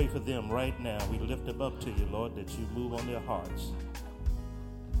 Lord, we pray for them right now. We lift them up to you, Lord, that you move on their hearts.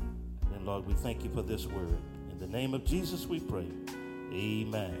 And, Lord, we thank you for this word. In the name of Jesus we pray.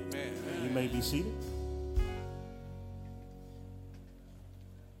 Amen. Amen. You may be seated.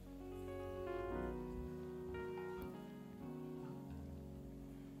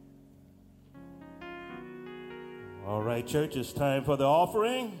 All right, church, it's time for the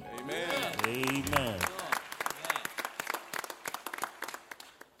offering. Amen. Amen.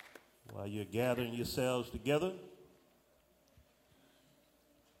 While you're gathering yourselves together,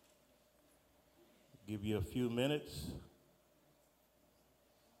 give you a few minutes.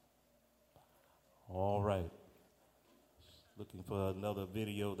 All right. Looking for another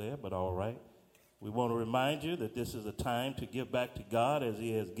video there, but all right. We want to remind you that this is a time to give back to God as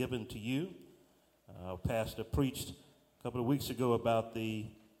he has given to you. Our pastor preached a couple of weeks ago about the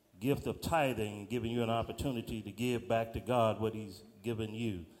gift of tithing and giving you an opportunity to give back to God what he's given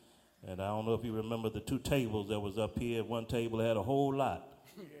you. And I don't know if you remember the two tables that was up here. One table had a whole lot.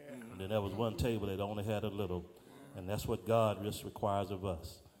 Yeah. And then there was one table that only had a little. And that's what God just requires of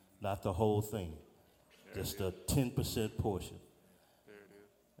us. Not the whole thing. Just a 10% portion.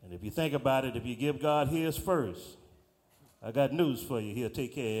 And if you think about it, if you give God his first, I got news for you. He'll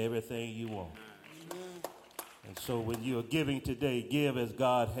take care of everything you want. And so when you are giving today, give as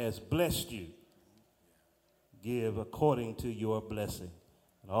God has blessed you. Give according to your blessing.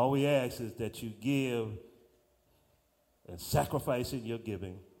 And all we ask is that you give and sacrifice in your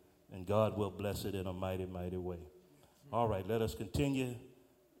giving, and God will bless it in a mighty, mighty way. All right, let us continue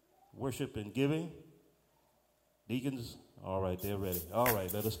worship and giving. Deacons, all right, they're ready. All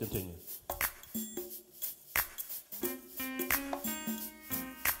right, let us continue.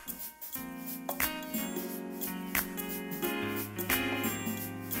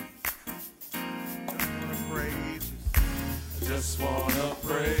 Just wanna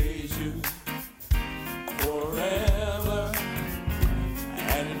praise you forever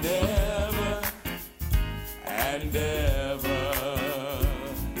and ever and ever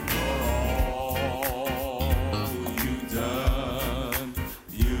for all you've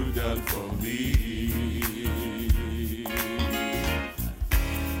done for me.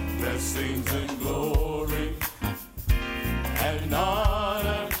 Blessings and glory and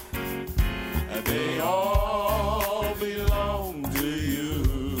honor, they all belong to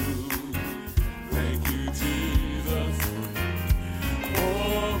you. Thank you, Jesus,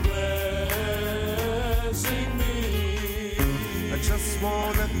 for blessing me. I just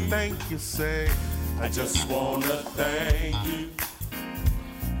wanna thank you, say. I just wanna thank you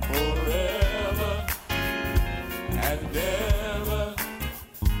forever and ever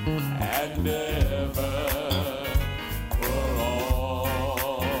and ever.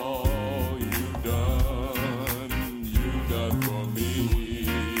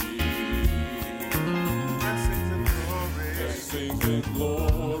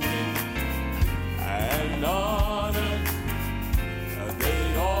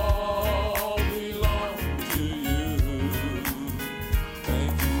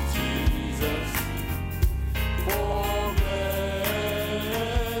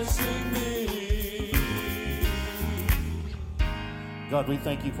 God, we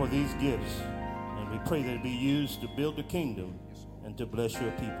thank you for these gifts, and we pray that it be used to build the kingdom and to bless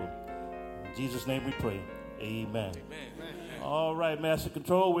your people. In Jesus' name we pray. Amen. All right, Master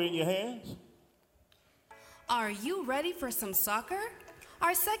Control, we're in your hands. Are you ready for some soccer?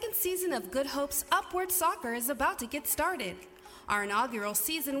 Our second season of Good Hope's Upward Soccer is about to get started. Our inaugural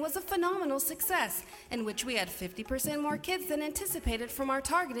season was a phenomenal success, in which we had 50% more kids than anticipated from our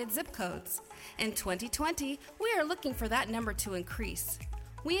targeted zip codes. In 2020, we are looking for that number to increase.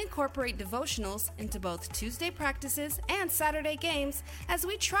 We incorporate devotionals into both Tuesday practices and Saturday games as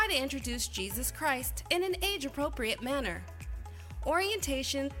we try to introduce Jesus Christ in an age-appropriate manner.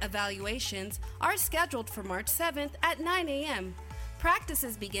 Orientation evaluations are scheduled for March 7th at 9 a.m.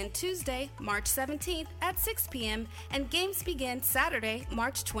 Practices begin Tuesday, March 17th at 6 p.m. and games begin Saturday,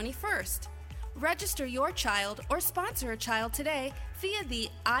 March 21st. Register your child or sponsor a child today via the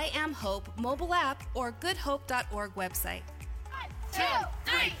I Am Hope mobile app or goodhope.org website. 1, 2,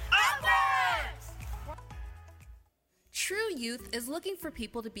 3, upwards! True Youth is looking for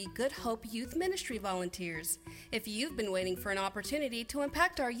people to be Good Hope Youth Ministry volunteers. If you've been waiting for an opportunity to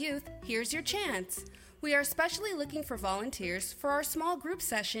impact our youth, here's your chance. We are especially looking for volunteers for our small group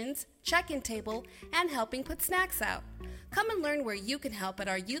sessions, check-in table, and helping put snacks out. Come and learn where you can help at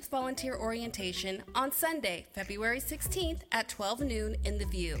our Youth Volunteer Orientation on Sunday, February 16th at 12 noon in The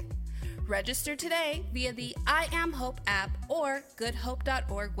View. Register today via the I Am Hope app or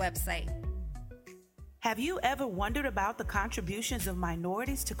goodhope.org website. Have you ever wondered about the contributions of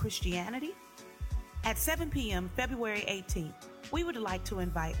minorities to Christianity? At 7 p.m. February 18th, we would like to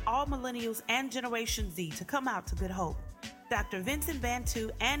invite all millennials and Generation Z to come out to Good Hope. Dr. Vincent Bantu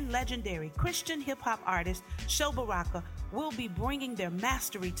and legendary Christian hip-hop artist Sho Baraka will be bringing their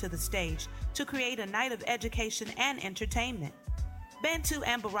mastery to the stage to create a night of education and entertainment. Bantu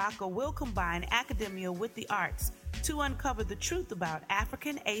and Baraka will combine academia with the arts to uncover the truth about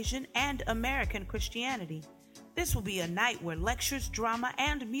African, Asian, and American Christianity. This will be a night where lectures, drama,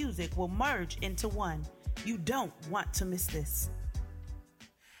 and music will merge into one. You don't want to miss this.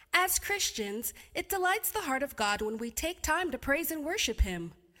 As Christians, it delights the heart of God when we take time to praise and worship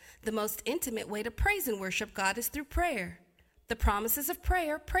Him. The most intimate way to praise and worship God is through prayer. The Promises of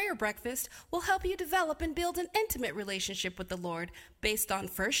Prayer, Prayer Breakfast, will help you develop and build an intimate relationship with the Lord based on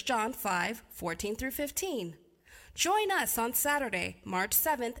 1 John 5:14 through 15. Join us on Saturday, March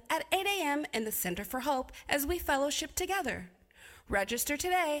 7th at 8 a.m. in the Center for Hope as we fellowship together. Register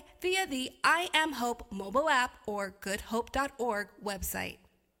today via the I Am Hope mobile app or goodhope.org website.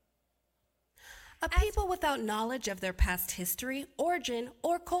 A people without knowledge of their past history, origin,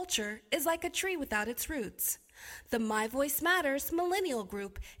 or culture is like a tree without its roots. The My Voice Matters Millennial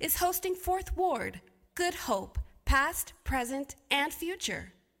Group is hosting 4th Ward, Good Hope, Past, Present, and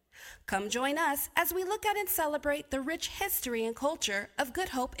Future. Come join us as we look at and celebrate the rich history and culture of Good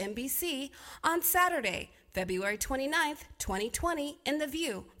Hope MBC on Saturday, February 29th, 2020 in The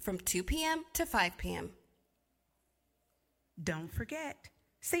View from 2 p.m. to 5 p.m. Don't forget,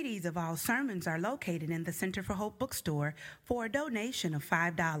 CDs of all sermons are located in the Center for Hope bookstore for a donation of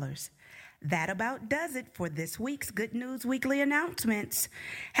 $5. That about does it for this week's Good News Weekly announcements.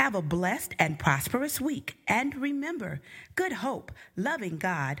 Have a blessed and prosperous week. And remember, Good Hope, loving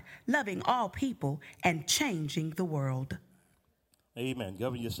God, loving all people, and changing the world. Amen.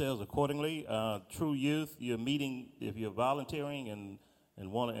 Govern yourselves accordingly. True Youth, you're meeting, if you're volunteering and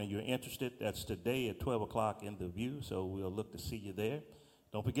you're interested, that's today at 12 o'clock in The View, so we'll look to see you there.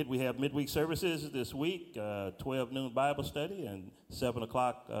 Don't forget, we have midweek services this week, 12 noon Bible study and 7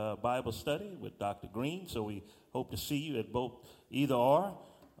 o'clock Bible study with Dr. Green. So we hope to see you at both, either or,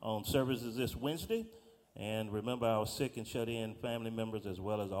 on services this Wednesday. And remember our sick and shut-in family members as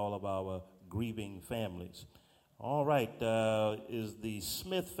well as all of our grieving families. All right, is the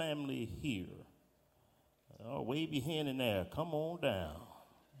Smith family here? Oh, wave your hand in there. Come on down.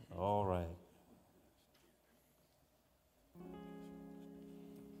 All right.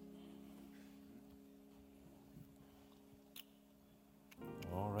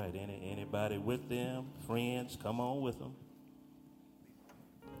 All right, anybody with them, friends, come on with them.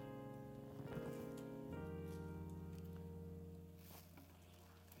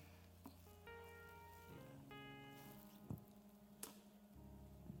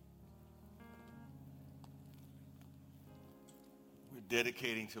 We're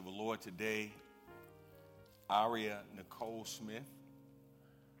dedicating to the Lord today Aria Nicole Smith.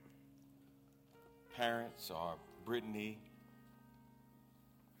 Parents are Brittany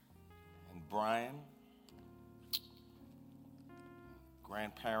and Brian.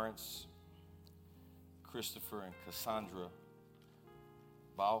 Grandparents, Christopher and Cassandra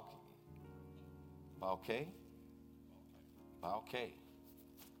Balke.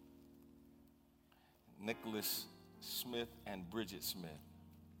 Nicholas Smith and Bridget Smith.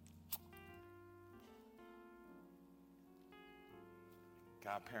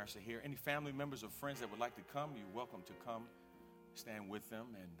 Godparents are here. Any family members or friends that would like to come, you're welcome to come, stand with them,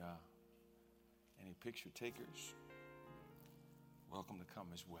 and any picture takers, welcome to come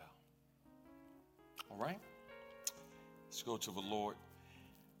as well. All right? Let's go to the Lord.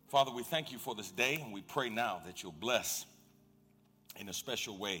 Father, we thank you for this day, and we pray now that you'll bless in a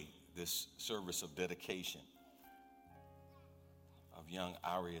special way this service of dedication of young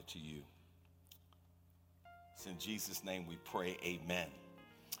Aria to you. It's in Jesus' name we pray, amen.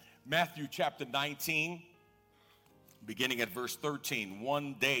 Matthew chapter 19, beginning at verse 13.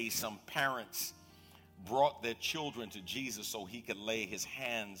 One day some parents brought their children to Jesus so he could lay his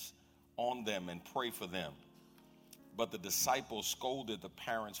hands on them and pray for them. But the disciples scolded the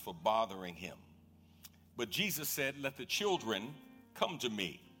parents for bothering him. But Jesus said, "Let the children come to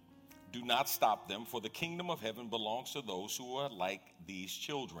me. Do not stop them, for the kingdom of heaven belongs to those who are like these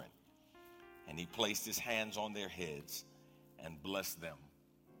children." And he placed his hands on their heads and blessed them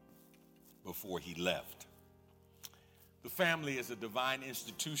before he left. The family is a divine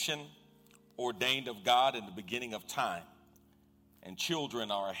institution ordained of God in the beginning of time. And children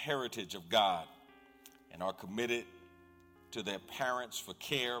are a heritage of God and are committed to their parents for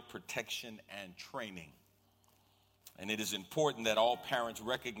care, protection, and training. And it is important that all parents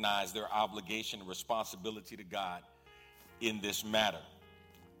recognize their obligation and responsibility to God in this matter.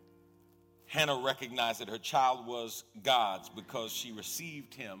 Hannah recognized that her child was God's because she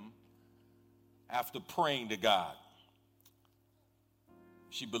received him after praying to God.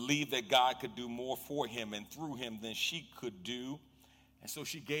 She believed that God could do more for him and through him than she could do, and so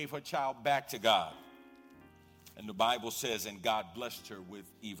she gave her child back to God. And the Bible says, and God blessed her with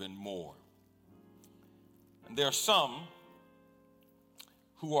even more. And there are some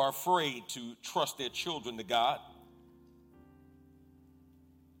who are afraid to trust their children to God.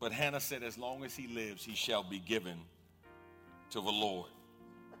 But Hannah said, as long as he lives, he shall be given to the Lord.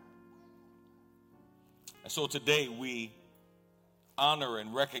 And so today we honor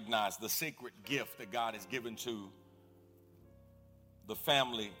and recognize the sacred gift that God has given to the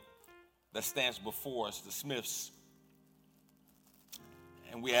family that stands before us, the Smiths.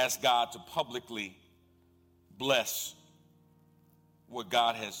 And we ask God to publicly bless what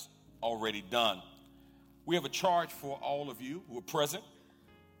God has already done. We have a charge for all of you who are present.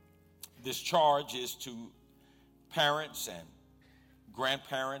 This charge is to parents and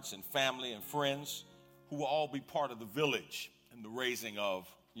grandparents and family and friends who will all be part of the village in the raising of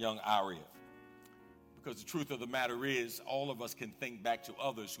young Aria. Because the truth of the matter is, all of us can think back to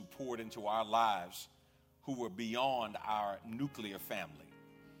others who poured into our lives who were beyond our nuclear family.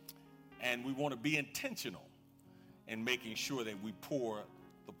 And we want to be intentional in making sure that we pour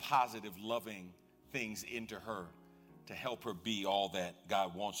the positive, loving things into her to help her be all that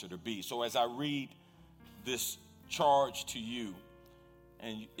God wants her to be. So as I read this charge to you,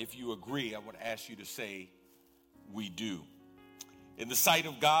 and if you agree, I would ask you to say, we do. In the sight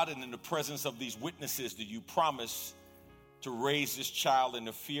of God and in the presence of these witnesses, do you promise to raise this child in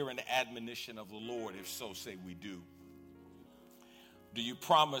the fear and admonition of the Lord? If so, say we do. Do you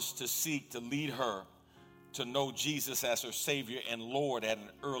promise to seek to lead her to know Jesus as her Savior and Lord at an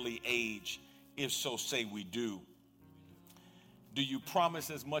early age? If so, say we do. Do you promise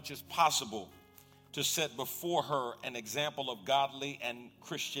as much as possible to set before her an example of godly and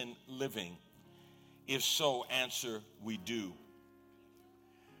Christian living? If so, answer, we do.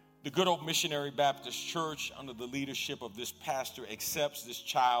 The Good Hope Missionary Baptist Church, under the leadership of this pastor, accepts this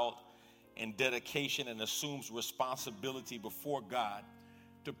child in dedication and assumes responsibility before God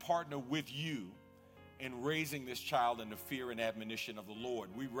to partner with you in raising this child in the fear and admonition of the Lord.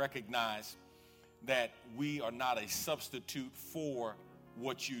 We recognize that we are not a substitute for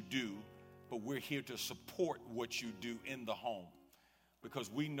what you do, but we're here to support what you do in the home, because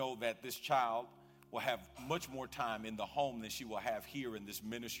we know that this child will have much more time in the home than she will have here in this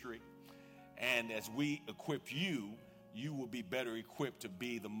ministry. And as we equip you, you will be better equipped to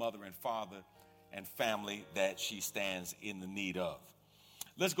be the mother and father and family that she stands in the need of.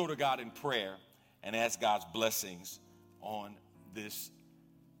 Let's go to God in prayer and ask God's blessings on this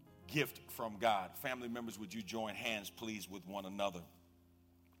gift from God. Family members, would you join hands, please, with one another?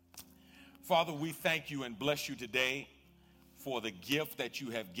 Father, we thank you and bless you today for the gift that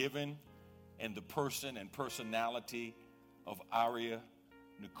you have given in the person and personality of Aria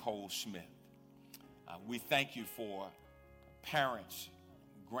Nicole Smith. We thank you for parents,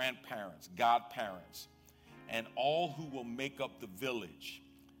 grandparents, godparents, and all who will make up the village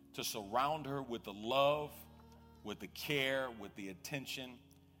to surround her with the love, with the care, with the attention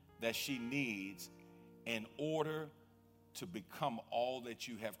that she needs in order to become all that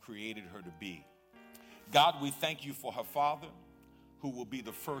you have created her to be. God, we thank you for her father, who will be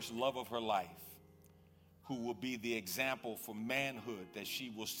the first love of her life, who will be the example for manhood that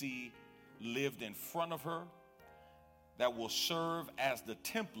she will see lived in front of her, that will serve as the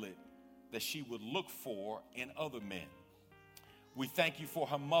template that she would look for in other men. We thank you for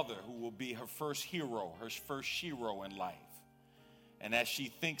her mother, who will be her first hero, her first shero in life. And as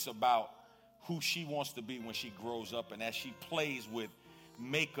she thinks about who she wants to be when she grows up, and as she plays with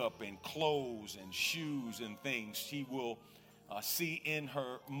makeup and clothes and shoes and things, she will see in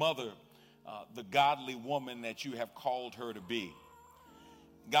her mother the godly woman that you have called her to be.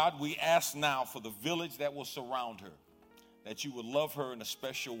 God, we ask now for the village that will surround her, that you will love her in a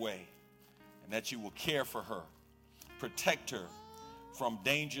special way, and that you will care for her, protect her from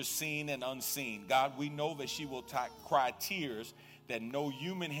danger seen and unseen. God, we know that she will cry tears that no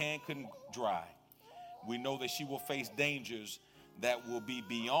human hand can dry. We know that she will face dangers that will be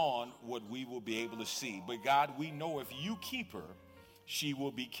beyond what we will be able to see. But God, we know if you keep her, she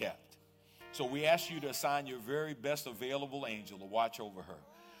will be kept. So we ask you to assign your very best available angel to watch over her.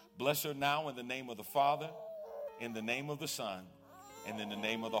 Bless her now in the name of the Father, in the name of the Son, and in the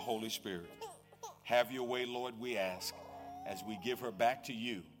name of the Holy Spirit. Have your way, Lord, we ask. as we give her back to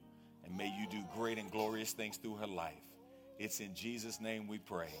you, and may you do great and glorious things through her life. It's in Jesus' name we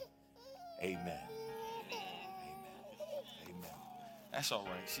pray. Amen. Amen. That's all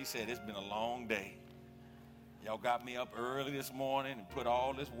right. She said, it's been a long day. Y'all got me up early this morning and put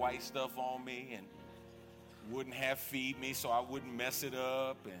all this white stuff on me and wouldn't have feed me so I wouldn't mess it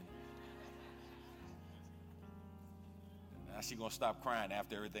up. And now she's going to stop crying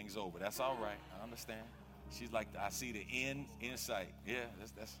after everything's over. That's all right. I understand. She's like, I see the end in sight. Yeah,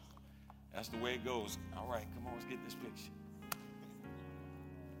 that's the way it goes. All right, come on, let's get this picture.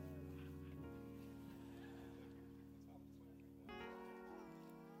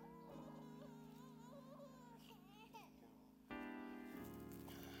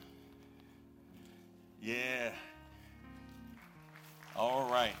 Yeah. All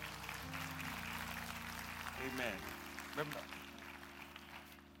right. Amen. Remember.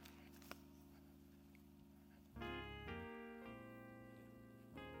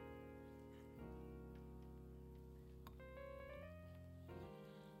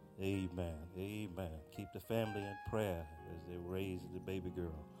 Amen. Amen. Keep the family in prayer as they raise the baby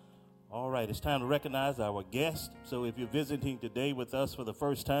girl. All right, it's time to recognize our guest. So if you're visiting today with us for the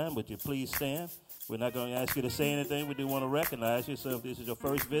first time, would you please stand? We're not going to ask you to say anything. We do want to recognize you. So if this is your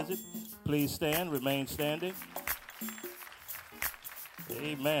first visit, please stand, remain standing.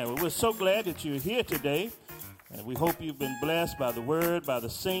 Amen. Well, we're so glad that you're here today. And we hope you've been blessed by the word, by the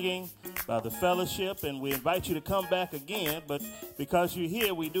singing, by the fellowship. And we invite you to come back again. But because you're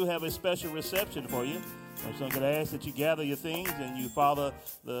here, we do have a special reception for you. So I'm going to ask that you gather your things and you follow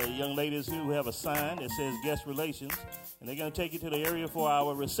the young ladies who have a sign that says guest relations. And they're going to take you to the area for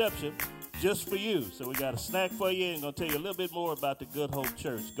our reception just for you. So we got a snack for you and going to tell you a little bit more about the Good Hope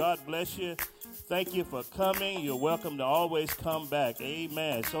Church. God bless you. Thank you for coming. You're welcome to always come back.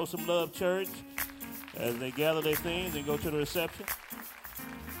 Amen. Show some love, church, as they gather their things and go to the reception.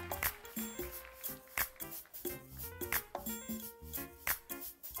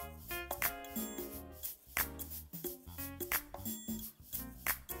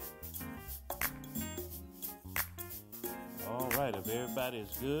 All right, if everybody is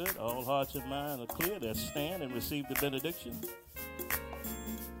good, all hearts and minds are clear, let's stand and receive the benediction.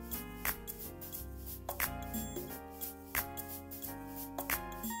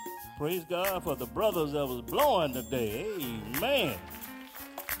 Praise God for the brothers that was blowing today. Amen.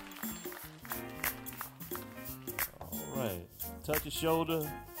 All right. Touch your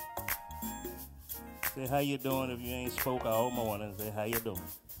shoulder. Say how you doing if you ain't spoke all morning. Say how you doing.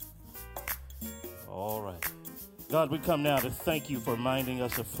 All right. God, we come now to thank you for reminding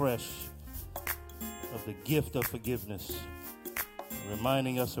us afresh of the gift of forgiveness.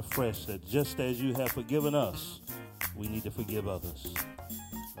 Reminding us afresh that just as you have forgiven us, we need to forgive others.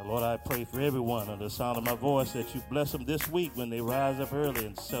 Lord, I pray for everyone under the sound of my voice that you bless them this week when they rise up early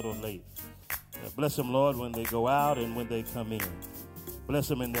and settle late. Bless them, Lord, when they go out and when they come in. Bless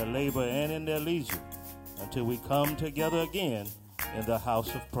them in their labor and in their leisure until we come together again in the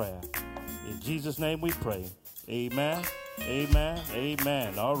house of prayer. In Jesus' name we pray. Amen, amen,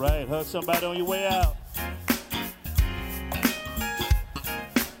 amen. All right, hug somebody on your way out.